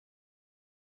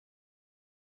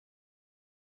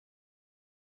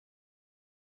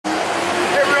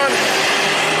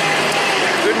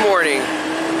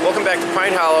back to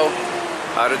Pine Hollow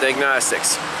out of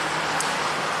Diagnostics.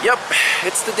 Yep,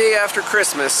 it's the day after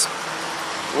Christmas.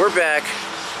 We're back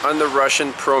on the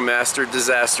Russian ProMaster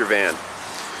DISASTER van.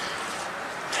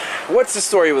 What's the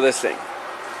story with this thing?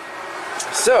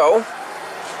 So,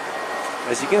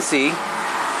 as you can see,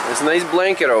 there's a nice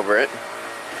blanket over it.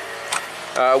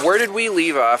 Where did we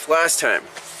leave off last time?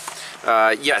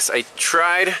 Yes, I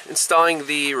tried installing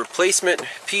the replacement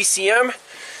PCM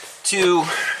to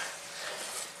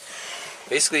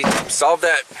basically solve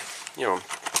that,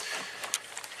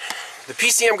 the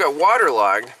PCM got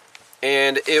waterlogged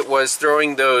and it was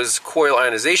throwing those coil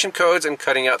ionization codes and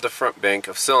cutting out the front bank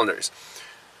of cylinders.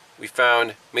 We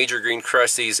found major green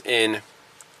crusties in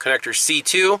connector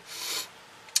C2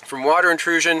 from water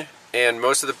intrusion, and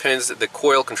most of the pins, the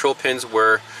coil control pins,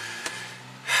 were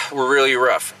really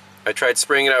rough. I tried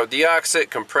spraying it out with deoxit,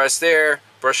 compressed air,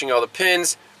 brushing all the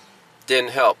pins,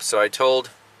 didn't help. So I told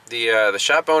the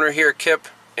shop owner here, Kip,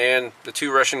 and the two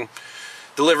Russian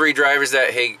delivery drivers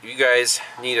that, hey, you guys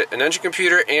need an engine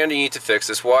computer and you need to fix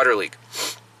this water leak.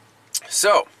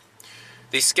 So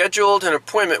they scheduled an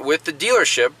appointment with the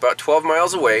dealership about 12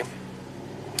 miles away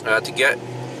to get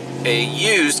a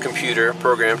used computer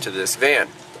programmed to this van.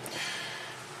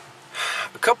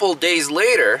 A couple days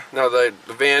later, now the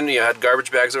van had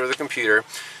garbage bags over the computer,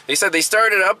 they said they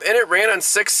started up and it ran on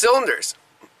 6 cylinders.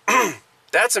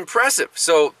 That's impressive.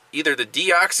 So either the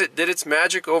deoxit did its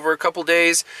magic over a couple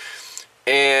days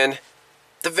and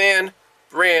the van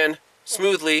ran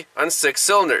smoothly on 6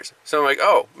 cylinders. So I'm like,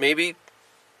 oh, maybe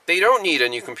they don't need a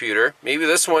new computer. Maybe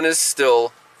this one is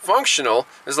still functional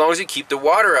as long as you keep the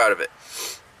water out of it.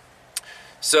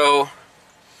 So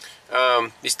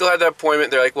they still had that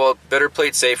appointment. They're like, well, better play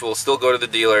it safe. We'll still go to the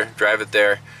dealer, drive it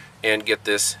there, and get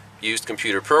this used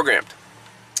computer programmed.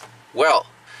 Well,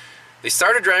 they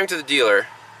started driving to the dealer,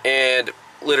 and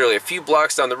literally a few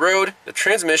blocks down the road, the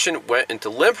transmission went into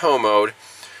LIMP mode,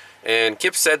 and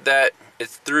Kip said that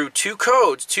it's through 2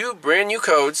 codes, 2 brand new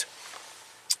codes,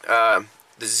 the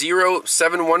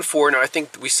 0714, now I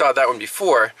think we saw that one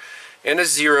before, and a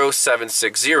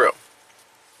 0760.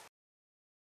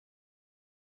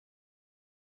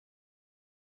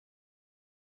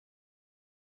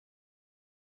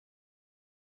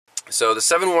 So the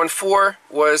 714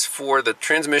 was for the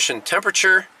transmission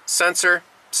temperature sensor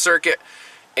circuit,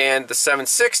 and the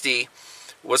 760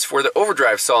 was for the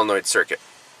overdrive solenoid circuit.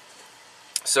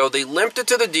 So they limped it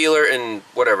to the dealer in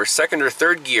whatever, 2nd or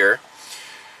 3rd gear,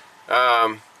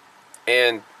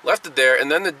 and left it there, and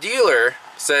then the dealer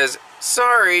says,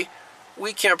 sorry,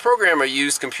 we can't program a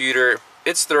used computer.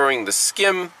 It's throwing the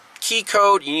skim key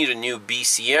code. You need a new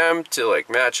BCM to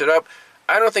match it up.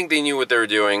 I don't think they knew what they were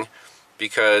doing,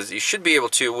 because you should be able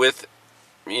to, with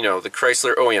the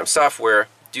Chrysler OEM software,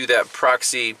 do that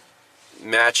proxy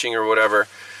matching or whatever.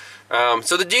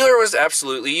 So the dealer was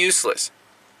absolutely useless.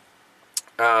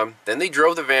 Then they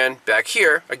drove the van back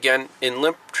here, again in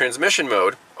limp transmission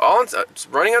mode,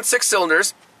 running on 6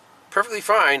 cylinders, perfectly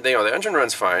fine. The engine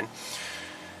runs fine.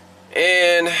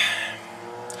 And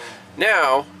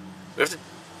now we have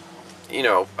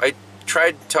to, I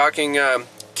tried talking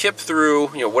Kip through,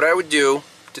 what I would do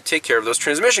to take care of those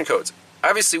transmission codes.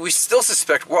 Obviously, we still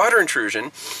suspect water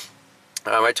intrusion.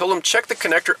 I told him check the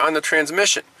connector on the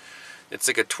transmission. It's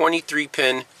like a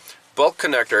 23-pin bulk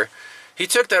connector. He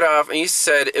took that off and he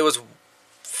said it was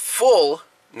full,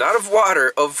 not of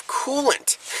water, of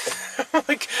coolant. I'm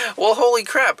like, well, holy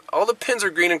crap! All the pins are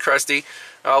green and crusty.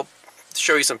 I'll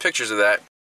show you some pictures of that.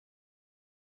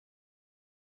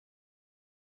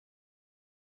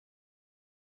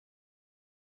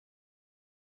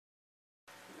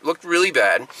 Looked really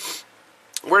bad.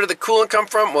 Where did the coolant come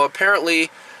from? Well, apparently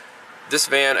this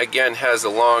van again has a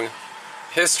long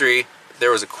history. There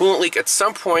was a coolant leak at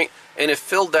some point and it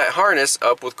filled that harness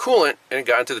up with coolant and it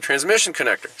got into the transmission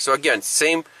connector. So again,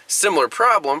 similar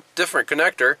problem, different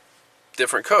connector,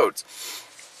 different codes.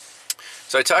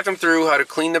 So I talked him through how to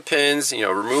clean the pins,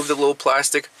 remove the little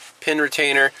plastic pin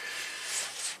retainer.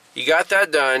 He got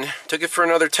that done, took it for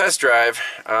another test drive.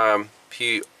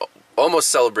 He almost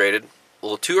celebrated. A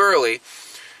little too early.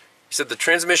 He said the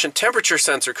transmission temperature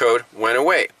sensor code went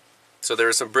away. So there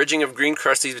was some bridging of green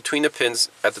crusties between the pins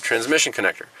at the transmission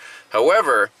connector.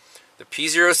 However, the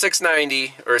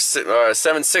P0690 or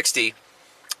 760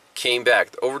 came back.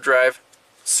 The overdrive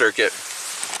circuit.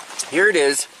 Here it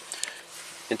is.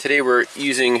 And today we're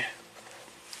using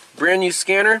brand new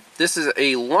scanner. This is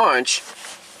a launch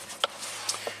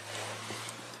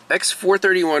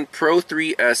X431 Pro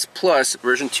 3S Plus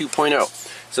version 2.0.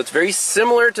 So it's very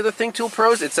similar to the ThinkTool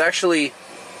Pros. It's actually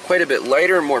quite a bit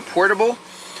lighter and more portable.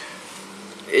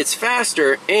 it's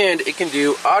faster, and it can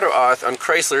do auto-auth on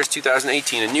Chrysler's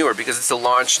 2018 and newer because it's a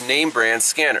launch name brand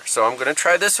scanner. So I'm going to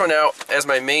try this one out as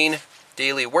my main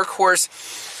daily workhorse.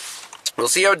 We'll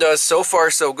see how it does. So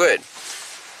far, so good.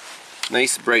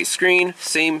 Nice bright screen,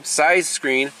 same size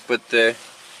screen, but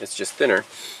it's just thinner.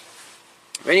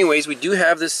 Anyways, we do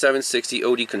have this 760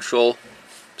 OD control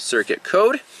circuit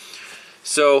code.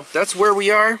 So that's where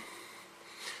we are.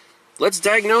 Let's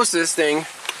diagnose this thing.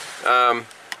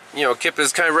 You know, Kip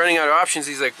is kind of running out of options.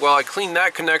 He's like, well, I cleaned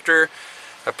that connector.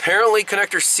 Apparently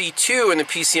connector C2 in the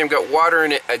PCM got water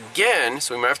in it again,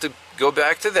 so we might have to go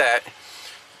back to that.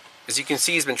 As you can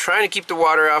see, he's been trying to keep the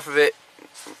water off of it.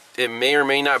 It may or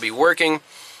may not be working.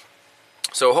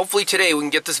 So hopefully today we can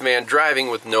get this van driving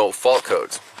with no fault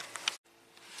codes.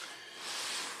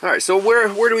 Alright, so where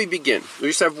do we begin? We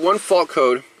just have one fault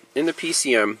code in the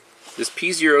PCM, this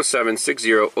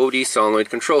P0760 OD solenoid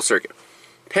control circuit,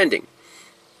 pending.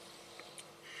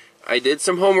 I did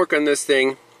some homework on this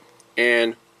thing,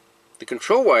 and the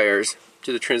control wires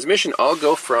to the transmission all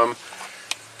go from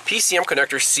PCM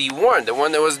connector C1, the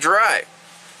one that was dry.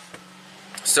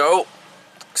 So,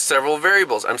 several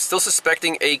variables. I'm still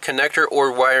suspecting a connector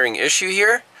or wiring issue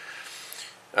here,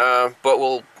 but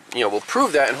we'll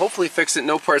prove that and hopefully fix it.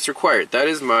 No parts required. That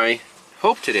is my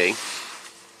hope today.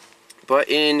 But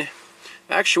in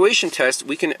actuation test,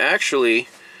 we can actually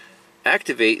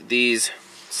activate these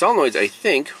solenoids. I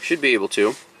think should be able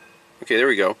to. Okay, there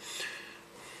we go.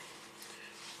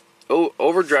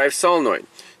 Overdrive solenoid.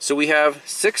 So we have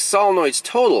 6 solenoids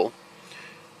total.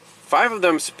 5 of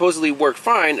them supposedly work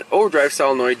fine. Overdrive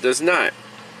solenoid does not.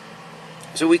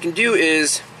 So what we can do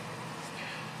is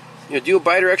do a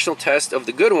bidirectional test of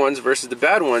the good ones versus the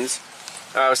bad ones.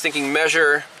 I was thinking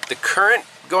measure the current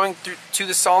going through to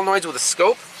the solenoids with a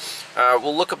scope.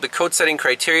 We'll look up the code setting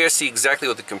criteria, see exactly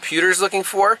what the computer is looking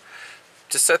for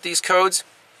to set these codes,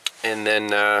 and then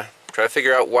try to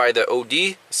figure out why the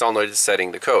OD solenoid is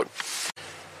setting the code.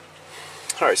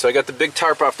 Alright, so I got the big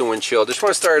tarp off the windshield. Just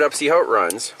want to start it up, see how it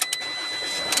runs.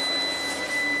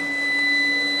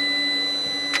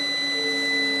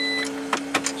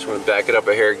 Just want to back it up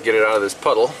a hair and get it out of this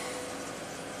puddle.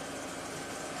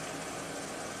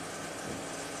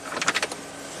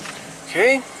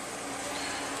 Okay.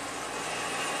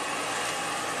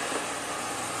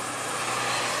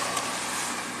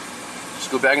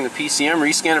 Just go back in the PCM,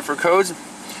 rescan it for codes.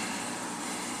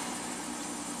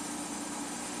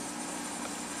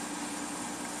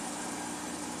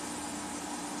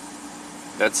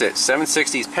 That's it.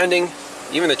 760 is pending.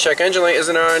 Even the check engine light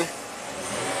isn't on.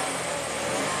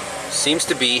 Seems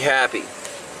to be happy.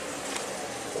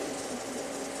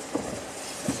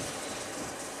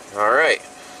 Alright.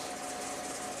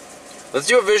 Let's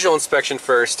do a visual inspection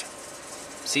first.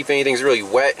 See if anything's really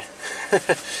wet.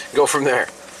 Go from there.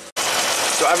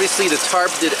 So obviously the tarp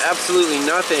did absolutely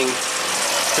nothing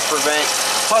to prevent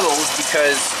puddles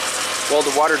because, well,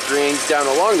 the water drains down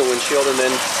along the windshield and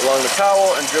then along the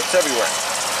cowl and drips everywhere.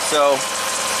 So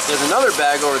there's another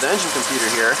bag over the engine computer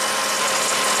here.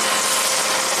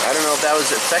 I don't know if that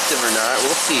was effective or not.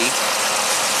 We'll see.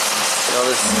 Get all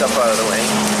this stuff out of the way.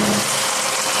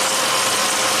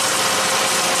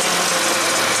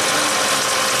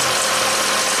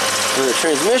 And the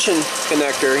transmission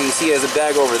connector, you see, has a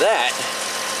bag over that.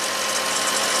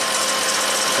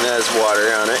 And that has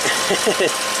water on it.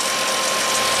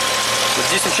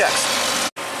 Let's do some checks.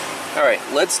 Alright,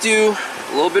 let's do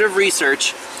a little bit of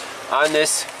research on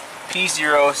this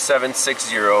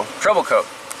P0760 trouble code.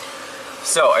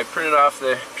 So I printed off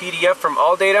the PDF from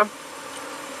AllData.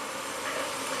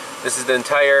 This is the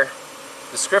entire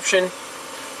description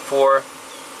for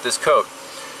this code.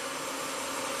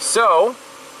 So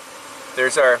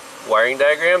there's our wiring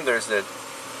diagram, there's the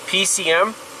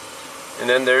PCM, and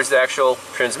then there's the actual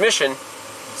transmission.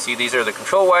 See, these are the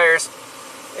control wires,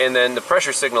 and then the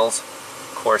pressure signals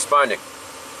corresponding.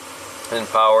 And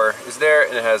power is there,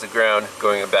 and it has a ground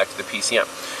going back to the PCM.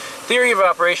 Theory of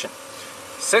operation.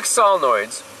 6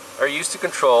 solenoids are used to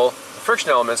control the friction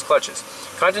elements, clutches.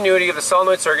 Continuity of the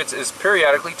solenoid circuits is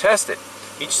periodically tested.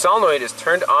 Each solenoid is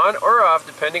turned on or off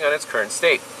depending on its current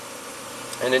state.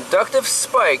 An inductive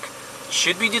spike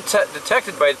should be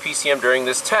detected by the PCM during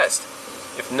this test.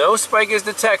 If no spike is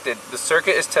detected, the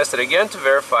circuit is tested again to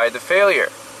verify the failure.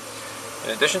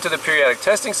 In addition to the periodic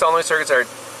testing, solenoid circuits are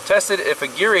tested if a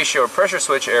gear ratio or pressure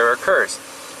switch error occurs.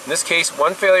 In this case,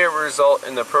 one failure will result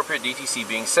in the appropriate DTC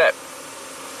being set.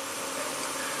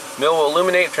 Mill will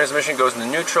illuminate if transmission goes into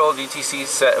neutral, DTC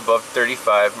set above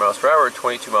 35 miles per hour or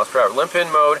 22 miles per hour. Limp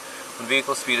mode when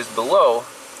vehicle speed is below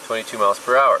 22 miles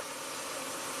per hour.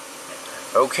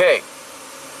 Okay.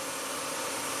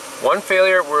 One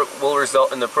failure will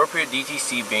result in the appropriate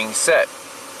DTC being set.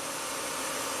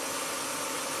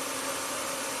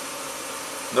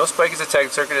 No spike is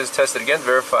detected. Circuit is tested again.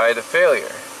 Verify the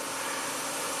failure.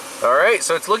 Alright,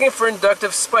 so it's looking for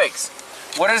inductive spikes.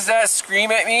 What does that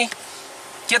scream at me?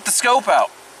 Get the scope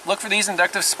out. Look for these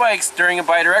inductive spikes during a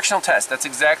bidirectional test. That's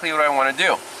exactly what I want to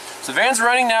do. So van's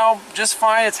running now just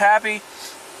fine. It's happy.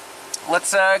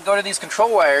 Let's go to these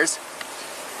control wires.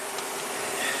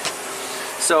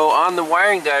 So on the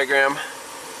wiring diagram,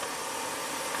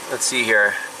 let's see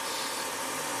here.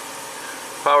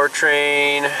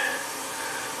 Powertrain.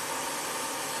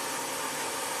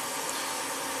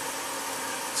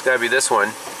 It's got to be this one.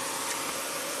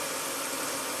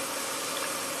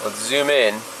 Let's zoom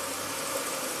in.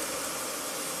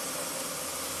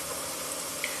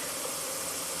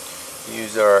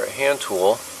 Use our hand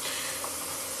tool.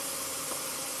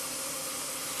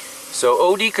 So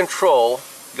OD control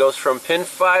goes from pin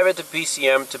 5 at the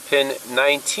PCM to pin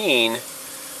 19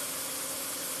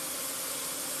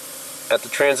 at the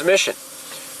transmission.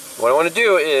 What I want to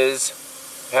do is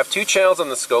have two channels on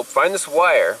the scope, find this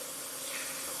wire.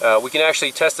 We can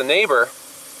actually test a neighbor.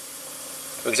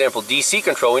 For example, DC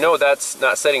control, we know that's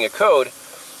not setting a code.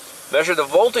 Measure the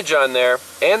voltage on there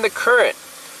and the current,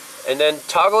 and then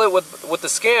toggle it with the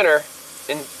scanner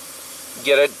and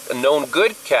get a known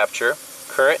good capture,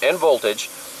 current and voltage.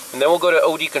 And then we'll go to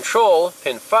OD control,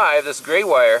 pin 5, this gray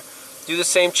wire, do the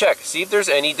same check, see if there's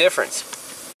any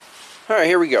difference. Alright,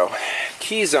 here we go.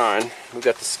 Keys on. We've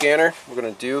got the scanner. We're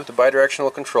going to do the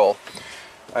bidirectional control.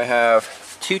 I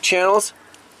have two channels.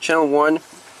 Channel 1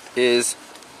 is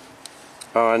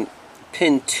on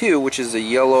pin 2, which is a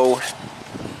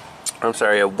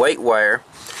white wire.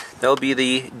 That'll be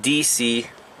the DC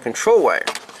control wire.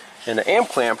 And the amp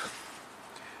clamp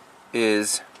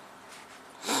is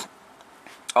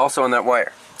also on that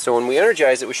wire. So when we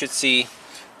energize it, we should see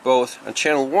both on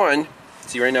channel 1,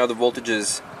 see right now the voltage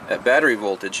is at battery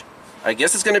voltage. I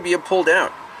guess it's going to be a pull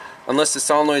down, unless the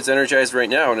solenoid's energized right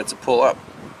now and it's a pull up.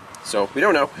 So we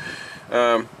don't know.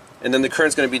 And then the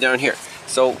current's going to be down here.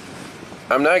 So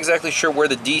I'm not exactly sure where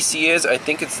the DC is. I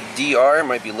think it's DR, it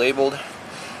might be labeled.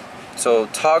 So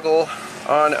toggle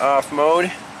on off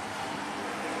mode.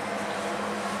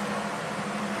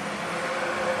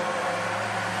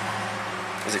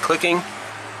 Is it clicking?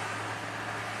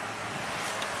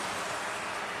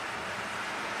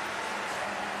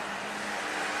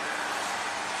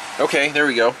 Okay, there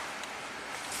we go.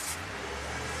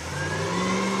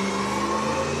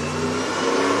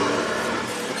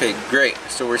 Okay, great.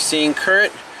 So we're seeing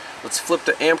current. Let's flip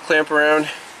the amp clamp around,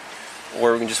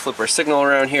 or we can just flip our signal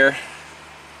around here.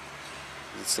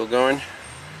 Is it still going?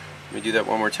 Let me do that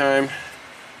one more time.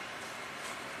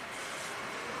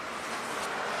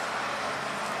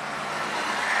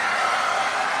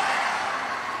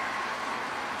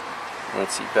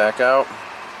 Let's see, back out.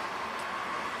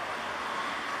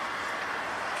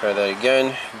 Try that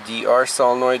again. DR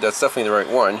solenoid, that's definitely the right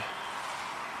one.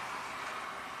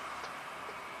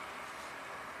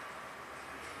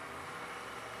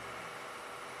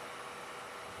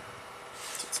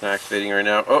 It's not activating right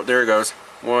now. Oh, there it goes.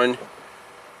 1,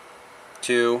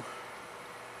 2,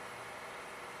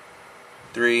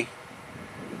 3,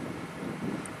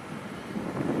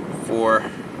 4.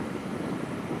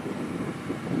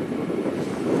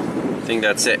 I think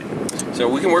that's it. So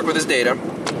we can work with this data.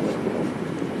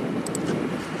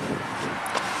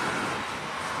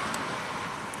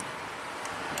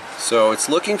 So it's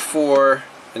looking for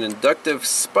an inductive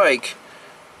spike.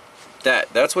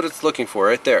 That's what it's looking for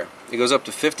right there. It goes up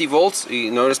to 50 volts. You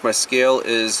notice my scale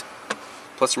is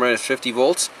plus or minus 50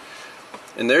 volts.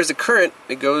 And there's the current.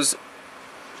 It goes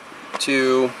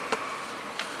to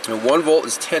 1 volt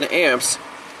is 10 amps.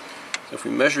 So if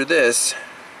we measure this,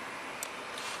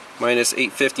 minus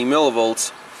 850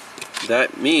 millivolts,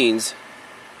 that means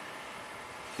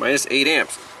minus 8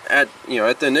 amps at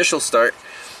the initial start.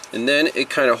 And then it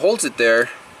kind of holds it there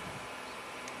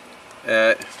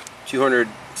at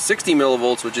 260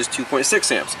 millivolts, which is 2.6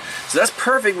 amps. So that's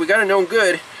perfect. We got a known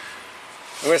good.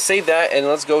 I'm going to save that and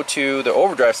let's go to the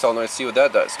overdrive solenoid and see what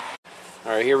that does.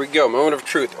 Alright, here we go. Moment of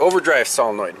truth. Overdrive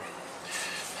solenoid.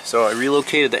 So I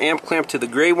relocated the amp clamp to the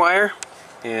gray wire,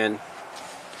 and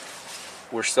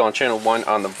we're still on channel 1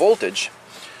 on the voltage.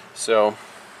 So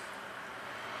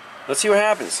let's see what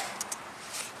happens.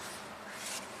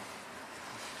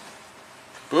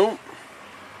 Boom.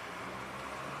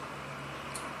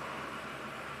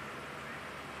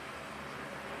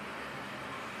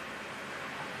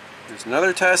 There's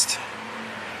another test.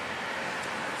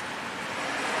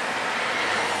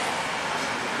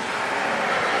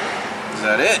 Is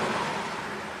that it?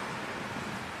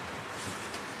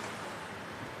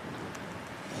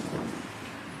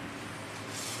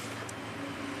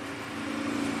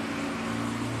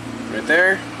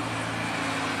 there.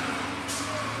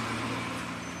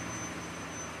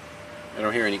 I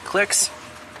don't hear any clicks,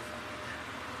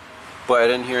 but I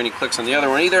didn't hear any clicks on the other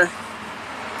one either.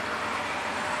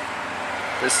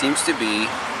 This seems to be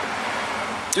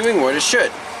doing what it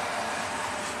should.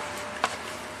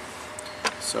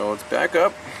 So let's back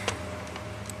up.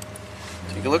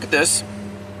 Take a look at this.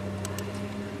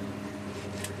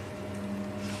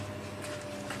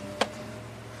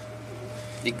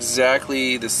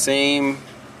 Exactly the same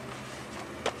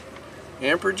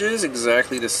amperages,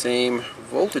 exactly the same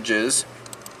voltages.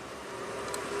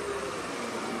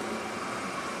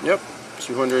 Yep,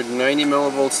 290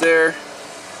 millivolts there,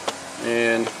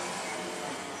 and the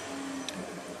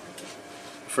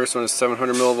first one is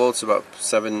 700 millivolts, about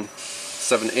 7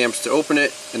 amps to open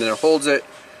it, and then it holds it,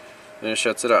 and it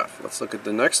shuts it off. Let's look at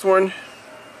the next one.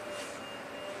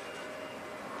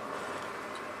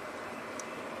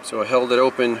 So I held it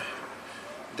open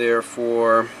there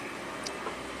for,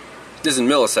 this is in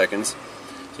milliseconds,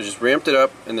 so just ramped it up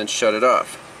and then shut it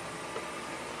off.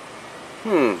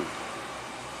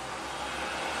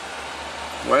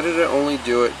 Why did it only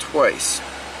do it twice?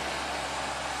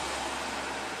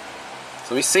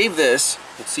 So let me save this.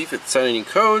 Let's see if it's sending any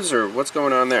codes or what's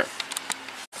going on there.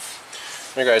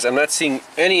 Alright guys, I'm not seeing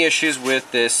any issues with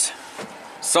this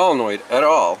solenoid at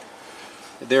all.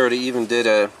 They already even did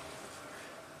a,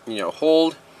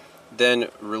 hold, then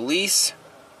release,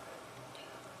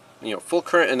 full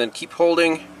current, and then keep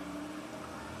holding,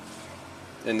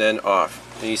 and then off.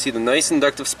 And you see the nice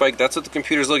inductive spike. That's what the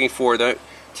computer's looking for. That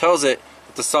tells it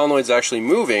that the solenoid's actually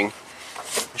moving.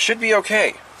 It should be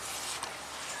okay.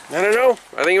 I don't know.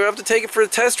 I think we have to take it for a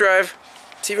test drive.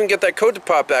 See if we can get that code to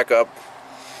pop back up.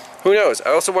 Who knows?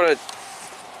 I also want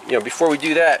to, before we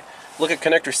do that, look at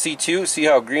connector C2, see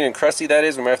how green and crusty that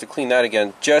is. We might have to clean that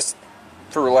again, just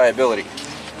for reliability.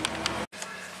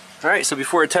 Alright, so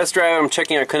before a test drive, I'm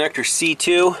checking out connector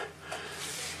C2.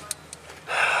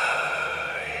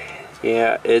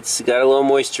 Yeah, it's got a little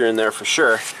moisture in there for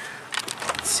sure.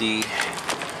 Let's see,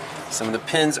 some of the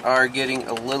pins are getting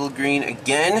a little green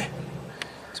again.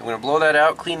 So I'm going to blow that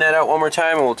out, clean that out one more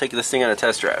time, and we'll take this thing on a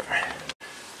test drive.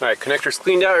 Alright, connector's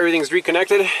cleaned out, everything's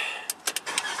reconnected.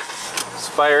 Let's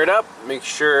fire it up, make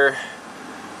sure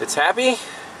it's happy.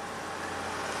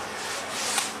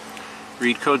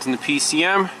 Read codes in the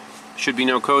PCM. Should be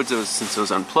no codes since it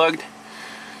was unplugged.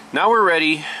 Now we're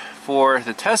ready for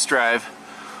the test drive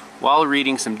while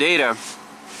reading some data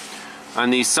on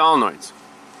these solenoids.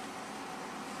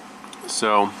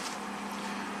 So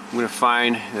I'm going to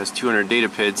find, there's 200 data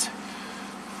PIDs.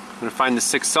 I'm going to find the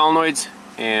 6 solenoids,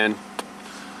 and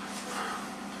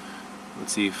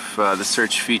let's see if the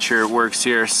search feature works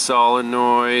here.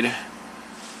 Solenoid.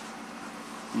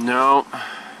 No.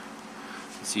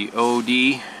 Let's see,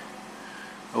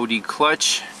 OD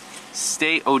clutch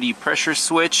state, OD pressure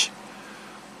switch.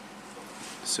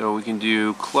 So we can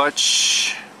do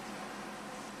clutch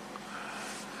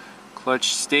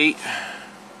state.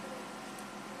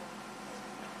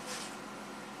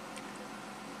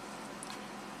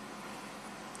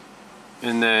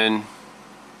 And then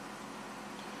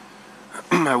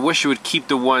I wish it would keep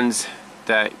the ones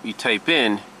that you type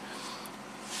in,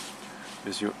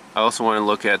 because I also want to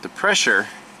look at the pressure.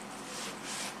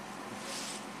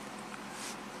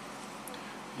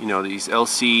 These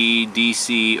LC,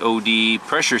 DC, OD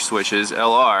pressure switches,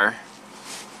 LR.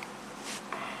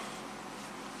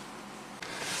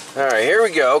 Alright, here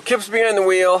we go. Kip's behind the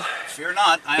wheel. Fear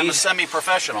not, I am a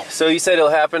semi-professional. So you said it'll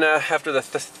happen after the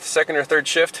second or third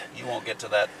shift? You won't get to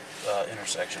that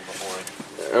intersection before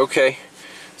it. Okay.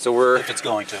 So if it's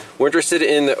going to. We're interested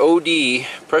in the OD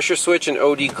pressure switch and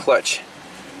OD clutch.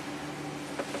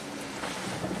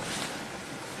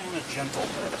 And a gentle.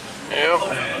 Yep.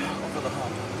 Over the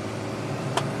hump.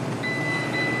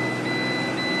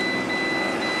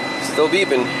 Still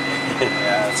beeping.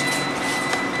 Yeah,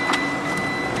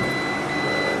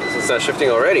 it's not shifting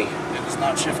already. It is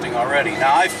not shifting already.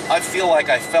 Now I feel like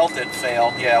I felt it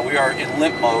fail. Yeah, we are in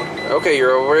limp mode. Okay,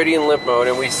 you're already in limp mode,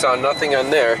 and we saw nothing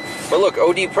on there. But look,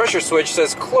 OD pressure switch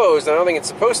says closed. I don't think it's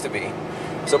supposed to be.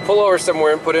 So pull over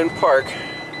somewhere and put it in park,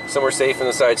 somewhere safe in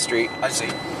the side street. I see.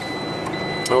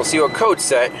 And we'll see what code's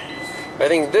set. I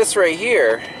think this right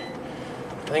here,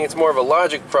 I think it's more of a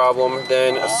logic problem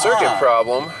than a circuit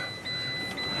problem.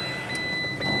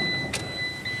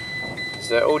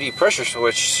 That OD pressure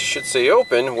switch should stay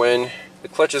open when the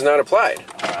clutch is not applied.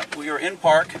 Alright, we are in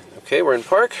park. Okay, we're in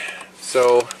park.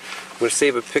 So I'm going to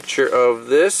save a picture of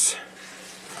this.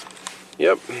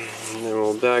 Yep. And then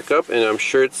we'll back up, and I'm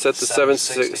sure it set the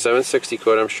 760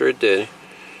 code. I'm sure it did.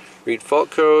 Read fault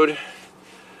code.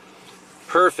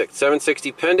 Perfect.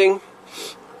 760 pending.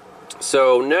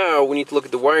 So now we need to look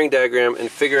at the wiring diagram and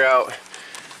figure out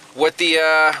what the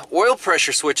oil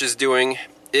pressure switch is doing,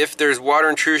 if there's water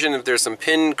intrusion, if there's some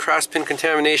cross-pin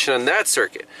contamination on that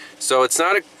circuit. So it's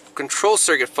not a control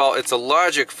circuit fault, it's a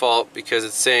logic fault, because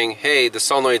it's saying, hey, the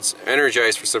solenoid's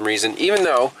energized for some reason, even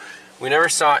though we never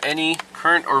saw any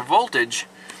current or voltage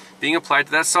being applied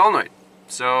to that solenoid.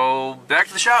 So back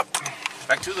to the shop.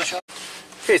 Back to the shop.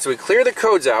 Okay, so we clear the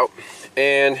codes out,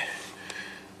 and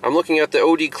I'm looking at the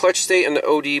OD clutch state and the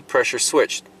OD pressure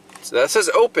switch. So that says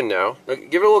open now. Give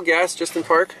it a little gas just in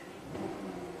park.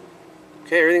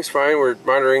 Okay, everything's fine. We're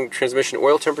monitoring transmission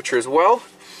oil temperature as well.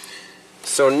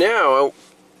 So now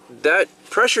that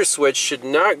pressure switch should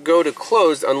not go to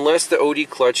closed unless the OD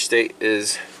clutch state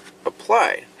is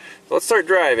applied. So let's start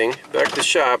driving back to the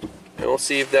shop, and we'll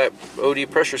see if that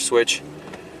OD pressure switch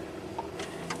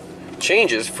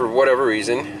changes for whatever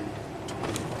reason.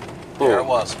 There it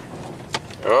was.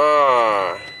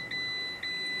 Ah.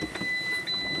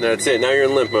 That's it. Now you're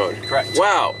in limp mode. Correct.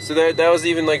 Wow. So that was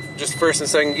even like just first and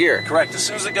second gear. Correct. As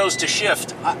soon as it goes to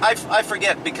shift, I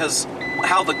forget because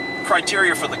how the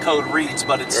criteria for the code reads,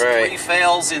 but it's right. 3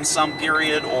 fails in some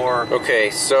period or...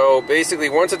 Okay, so basically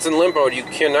once it's in limp mode, you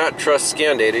cannot trust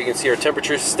scan data. You can see our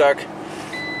temperature's stuck.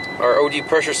 Our OD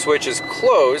pressure switch is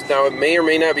closed. Now it may or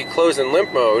may not be closed in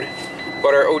limp mode,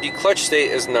 but our OD clutch state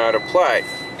is not applied.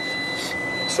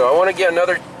 So I want to get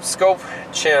another scope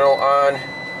channel on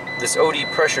this OD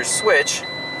pressure switch.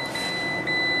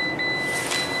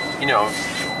 You know,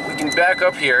 we can back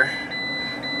up here,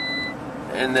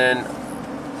 and then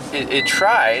it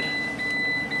tried,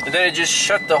 and then it just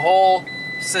shut the whole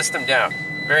system down.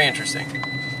 Very interesting.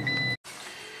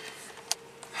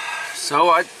 So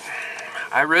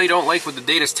I really don't like what the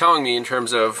data's telling me in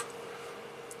terms of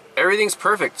everything's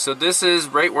perfect. So this is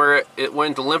right where it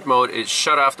went into limp mode. It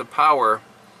shut off the power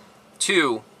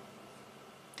to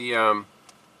the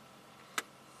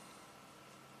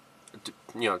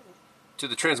to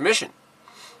the transmission.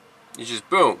 You just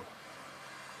boom.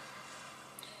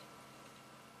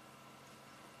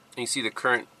 And you see the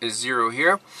current is 0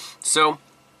 here. So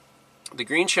the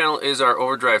green channel is our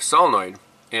overdrive solenoid,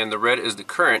 and the red is the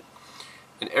current,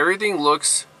 and everything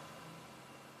looks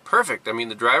perfect. I mean,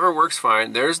 the driver works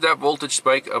fine. There's that voltage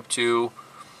spike up to,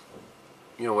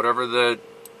 you know, whatever the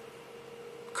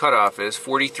cutoff is,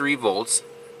 43 volts.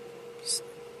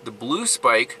 The blue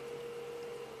spike,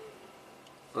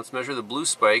 let's measure the blue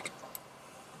spike,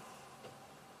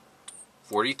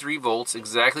 43 volts,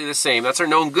 exactly the same. That's our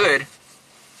known good.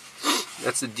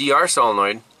 That's the DR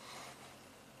solenoid.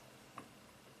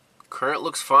 Current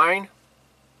looks fine.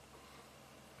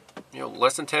 You know,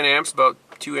 less than 10 amps, about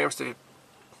 2 amps to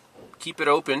keep it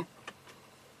open.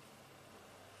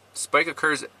 Spike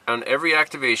occurs on every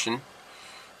activation,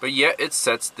 but yet it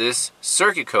sets this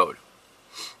circuit code.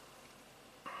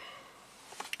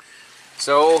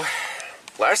 So,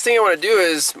 last thing I want to do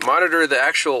is monitor the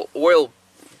actual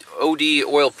OD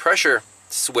oil pressure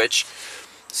switch,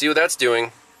 see what that's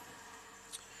doing.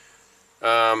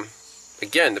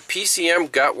 Again, the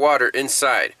PCM got water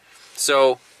inside,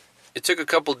 so it took a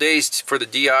couple days for the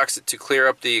deoxit to clear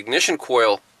up the ignition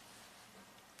coil,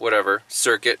 whatever,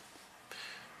 circuit.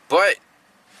 But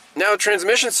now the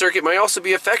transmission circuit might also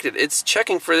be affected. It's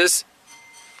checking for this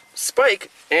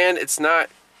spike, and it's not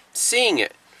seeing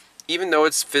it, even though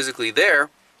it's physically there.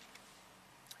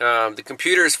 The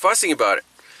computer is fussing about it.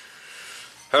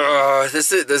 Does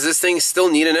this thing still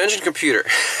need an engine computer?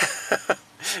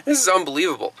 This is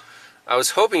unbelievable. I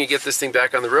was hoping to get this thing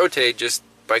back on the rotate just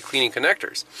by cleaning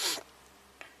connectors.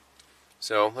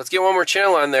 So let's get one more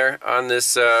channel on there on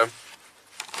this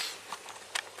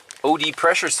OD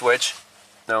pressure switch.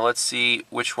 Now let's see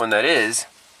which one that is.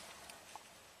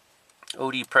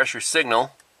 OD pressure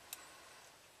signal,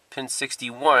 pin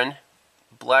 61,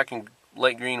 black and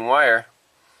light green wire.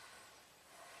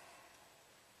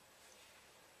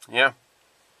 Yeah,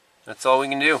 that's all we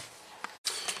can do.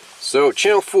 So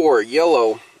channel 4,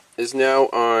 yellow, is now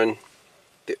on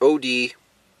the OD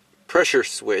pressure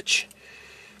switch.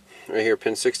 Right here,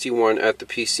 pin 61 at the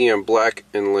PCM, black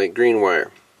and light green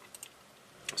wire.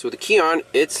 So with the key on,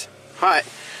 it's hot.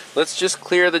 Let's just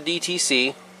clear the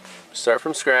DTC. Start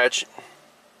from scratch.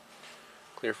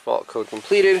 Clear fault code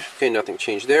completed. Okay, nothing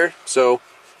changed there. So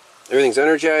everything's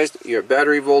energized. You're at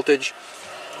battery voltage.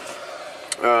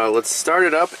 Let's start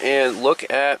it up and look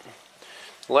at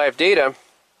live data.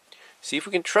 See if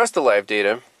we can trust the live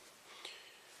data.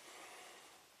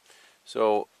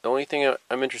 So the only thing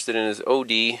I'm interested in is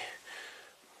OD,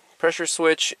 pressure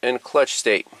switch, and clutch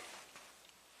state.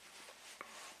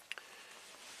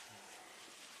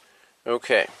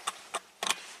 Okay,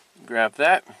 grab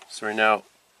that. So right now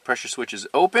pressure switch is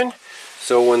open.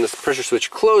 So when the pressure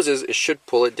switch closes, it should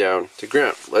pull it down to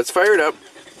ground. Let's fire it up.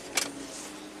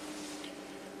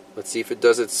 Let's see if it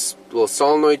does its little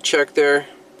solenoid check there.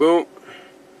 Boom.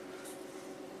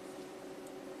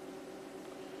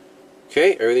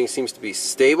 Okay, everything seems to be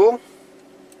stable.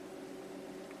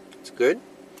 It's good.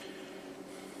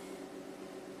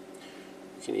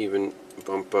 You can even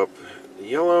bump up the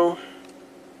yellow.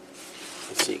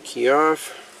 Let's see, key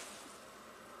off.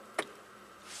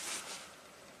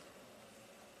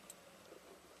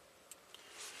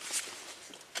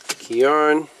 Key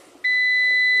on.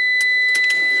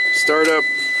 Startup.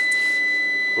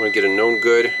 I want to get a known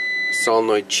good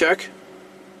solenoid check.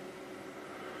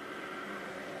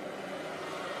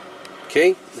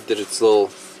 Okay, it did its little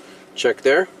check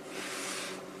there.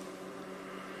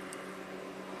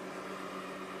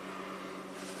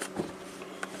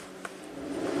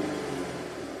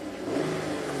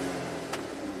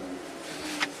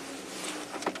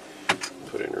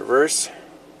 Put it in reverse.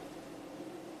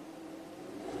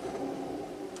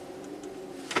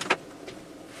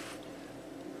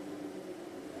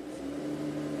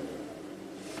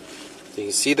 So you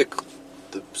can see the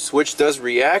switch does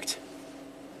react.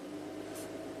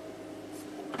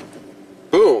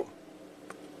 Boom.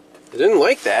 I didn't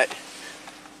like that.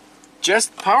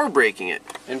 Just power braking it.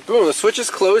 And boom, the switch is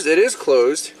closed. It is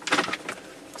closed.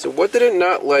 So what did it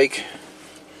not like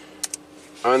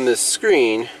on this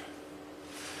screen?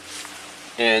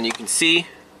 And you can see,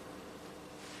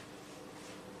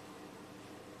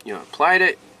 you know, applied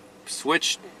it,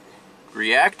 switch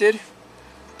reacted.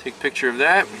 Take a picture of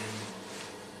that.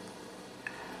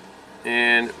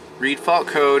 And read fault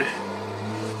code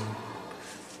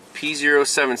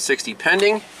P0760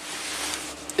 pending.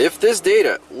 If this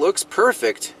data looks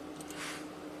perfect,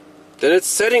 then it's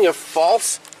setting a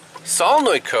false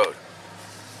solenoid code.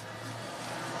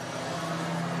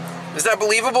 Is that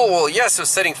believable? Well, yes, it was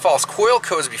setting false coil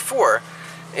codes before,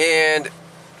 and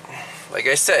like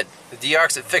I said, the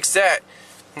Diagnostics fixed that.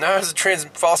 Now it's a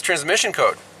false transmission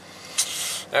code.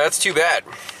 That's too bad.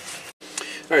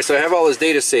 Alright, so I have all this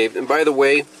data saved, and by the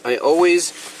way, I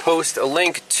always post a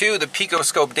link to the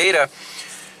PicoScope data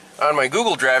on my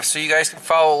Google Drive so you guys can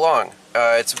follow along.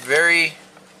 It's a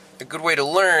good way to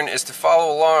learn is to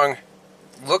follow along.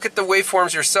 Look at the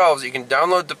waveforms yourselves. You can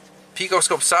download the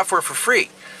PicoScope software for free.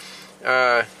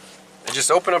 And just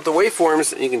open up the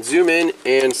waveforms and you can zoom in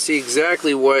and see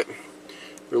exactly what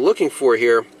we're looking for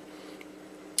here.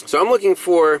 So I'm looking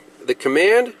for the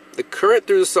command, the current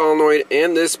through the solenoid,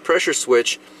 and this pressure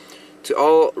switch to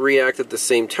all react at the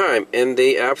same time, and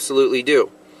they absolutely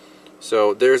do.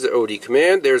 So there's the OD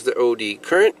command, there's the OD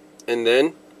current, and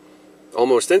then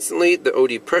almost instantly the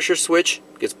OD pressure switch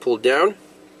gets pulled down,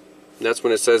 and that's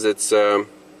when it says it's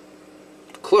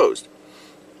closed.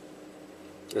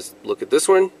 Let's look at this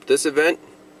one, this event,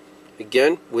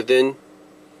 again within,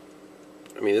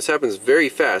 I mean this happens very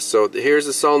fast. So here's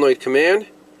the solenoid command,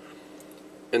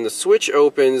 and the switch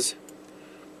opens.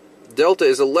 Delta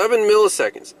is 11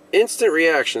 milliseconds. Instant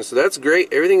reaction, so that's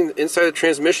great. Everything inside the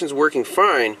transmission is working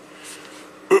fine.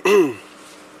 And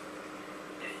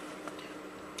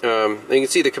you can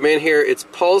see the command here, it's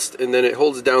pulsed, and then it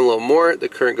holds it down a little more. The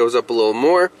current goes up a little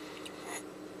more.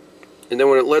 And then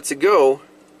when it lets it go,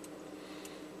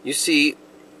 you see,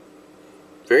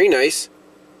 very nice,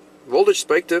 voltage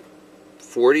spike to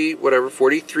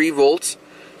 43 volts.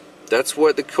 That's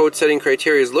what the code setting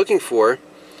criteria is looking for.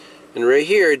 And right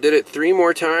here, it did it 3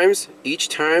 more times. Each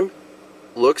time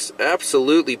looks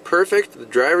absolutely perfect. The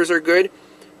drivers are good.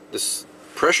 The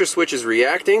pressure switch is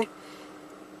reacting.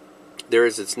 There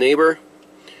is its neighbor.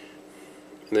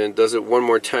 And then it does it 1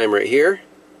 more time right here.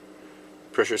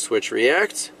 Pressure switch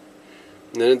reacts.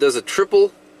 And then it does a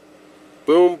triple.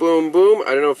 Boom, boom, boom.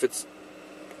 I don't know if it's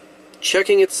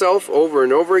checking itself over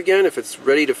and over again, if it's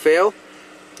ready to fail.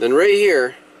 Then right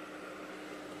here,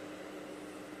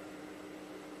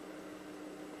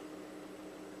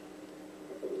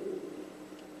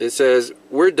 it says,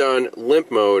 we're done,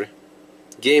 limp mode,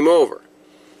 game over.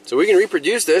 So we can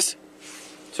reproduce this.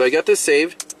 So I got this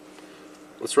saved.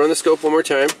 Let's run the scope 1 more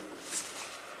time.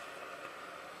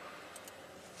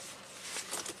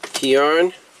 Key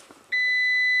on.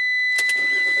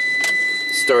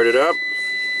 Start it up.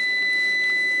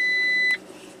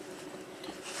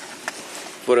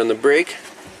 Foot on the brake.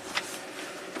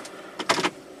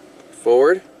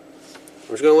 Forward. I'm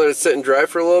just going to let it sit and dry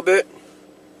for a little bit.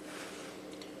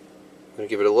 I'm going to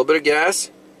give it a little bit of gas.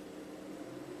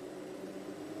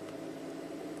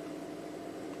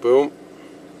 Boom.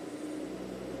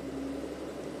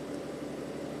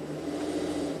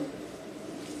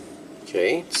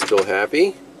 Okay, still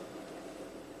happy.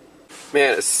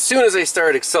 Man, as soon as I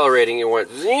started accelerating, it went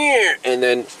and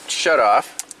then shut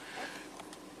off.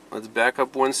 Let's back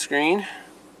up one screen.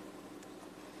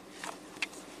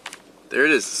 There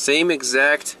it is, same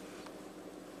exact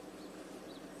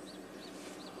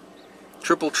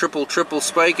triple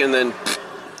spike, and then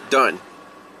done.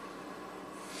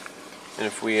 And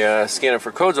if we scan it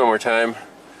for codes one more time,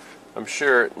 I'm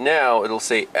sure now it'll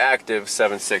say active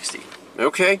 760.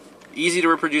 Okay, easy to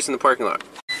reproduce in the parking lot.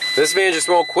 This van just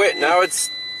won't quit. Now it's,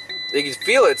 you can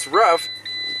feel it, it's rough.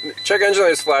 Check engine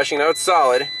light is flashing, now it's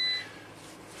solid.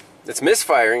 It's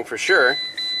misfiring for sure.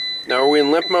 Now are we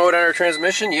in limp mode on our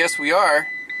transmission? Yes, we are.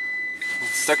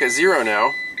 It's stuck at 0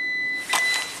 now.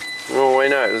 Oh, why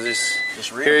not? Just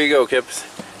here you go, Kip.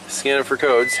 Scan it for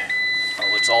codes.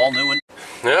 Oh, it's all new and...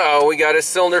 Uh-oh, we got a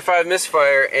cylinder 5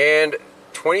 misfire and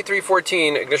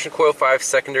 2314 ignition coil 5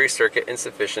 secondary circuit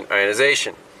insufficient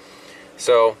ionization.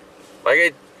 So,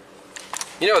 like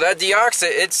that deoxit,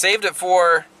 it saved it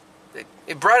for...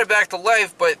 It brought it back to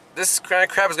life, but this kind of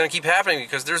crap is going to keep happening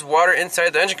because there's water inside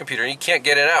the engine computer and you can't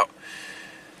get it out.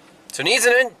 So it needs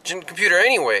an engine computer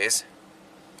anyways.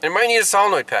 And it might need a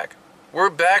solenoid pack. We're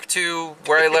back to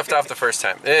where I left off the first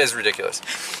time. It is ridiculous.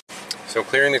 So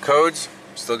clearing the codes,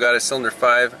 still got a cylinder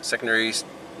 5 secondary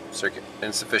circuit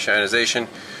insufficient ionization.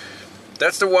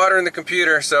 That's the water in the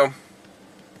computer, so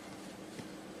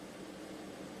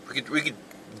we could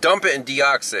dump it and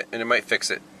deox it and it might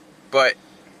fix it. But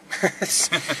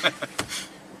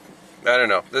I don't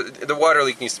know. The water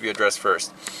leak needs to be addressed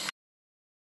first.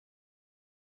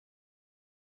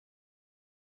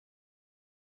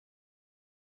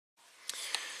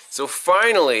 So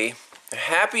finally, a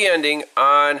happy ending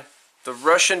on the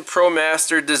Russian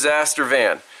ProMaster DISASTER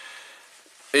van.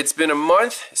 It's been a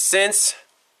month since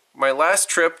my last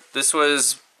trip. This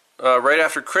was right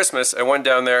after Christmas. I went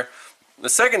down there the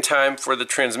second time for the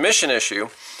transmission issue.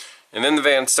 And then the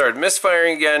van started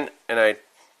misfiring again, and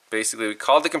we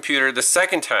called the computer the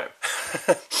second time.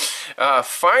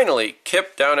 Finally,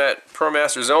 Kip down at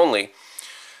ProMasters Only,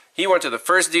 he went to the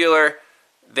first dealer.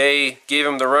 They gave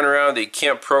him the runaround. They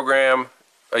can't program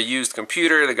a used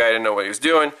computer. The guy didn't know what he was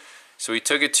doing. So he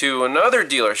took it to another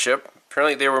dealership.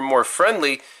 Apparently they were more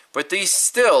friendly, but they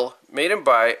still made him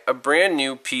buy a brand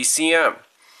new PCM.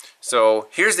 So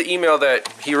here's the email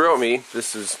that he wrote me.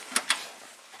 This is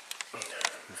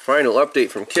final update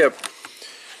from Kip.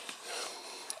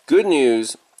 Good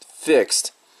news,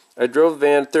 fixed. I drove the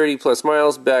van 30 plus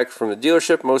miles back from the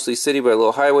dealership, mostly city by a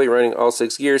little highway, running all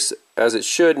 6 gears as it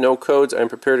should, no codes. I'm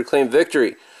prepared to claim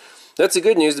victory. That's the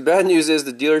good news. The bad news is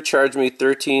the dealer charged me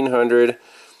 $1,300.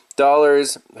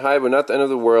 High, but not the end of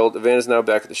the world. The van is now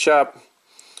back at the shop,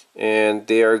 and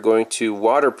they are going to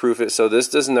waterproof it so this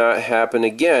does not happen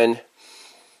again.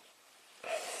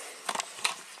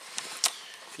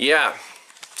 Yeah.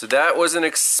 So that was an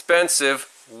expensive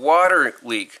water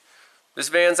leak. This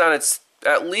van's on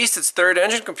at least its 3rd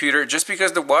engine computer just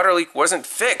because the water leak wasn't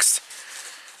fixed.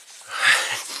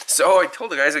 So I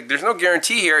told the guys, like, there's no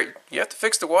guarantee here. You have to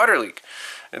fix the water leak.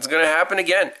 It's going to happen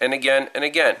again and again and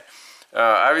again.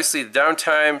 Obviously, the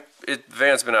downtime, the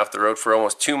van's been off the road for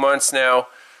almost 2 months now.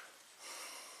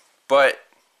 But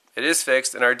it is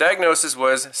fixed, and our diagnosis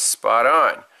was spot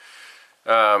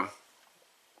on.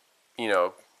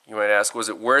 You might ask, was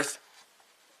it worth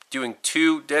doing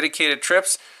 2 dedicated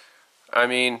trips? I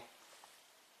mean,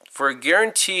 for a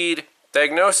guaranteed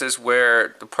diagnosis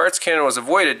where the parts canon was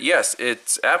avoided, yes,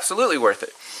 it's absolutely worth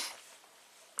it.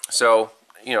 So,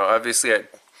 obviously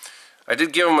I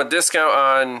did give them a discount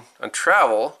on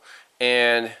travel,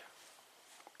 and,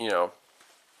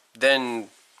 then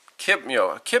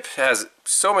Kip has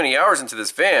so many hours into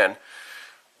this van,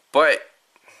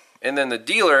 and then the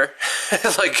dealer,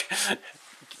 like,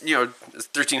 it's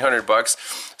 $1,300.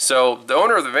 So the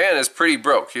owner of the van is pretty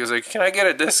broke. He was like, "Can I get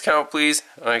a discount, please?"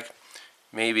 I'm like,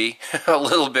 maybe a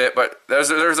little bit, but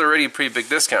there's already a pretty big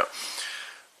discount.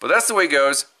 But that's the way it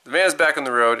goes. The van is back on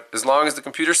the road. As long as the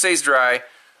computer stays dry, it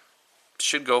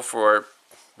should go for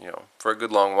a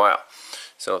good long while.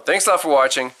 So thanks a lot for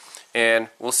watching, and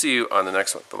we'll see you on the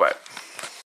next one. Bye-bye.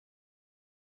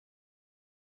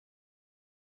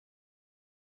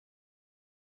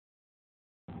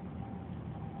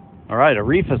 All right,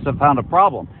 Arifas have found a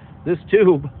problem. This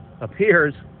tube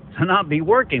appears to not be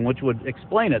working, which would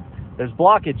explain it. There's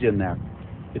blockage in there.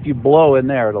 If you blow in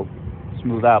there, it'll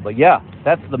smooth out. But yeah,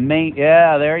 that's the main.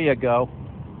 Yeah, there you go.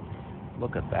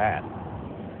 Look at that.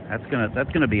 That's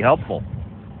gonna be helpful.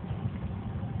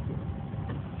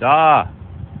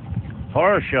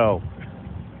 Horror show.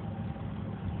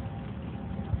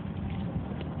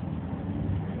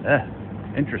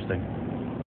 Interesting.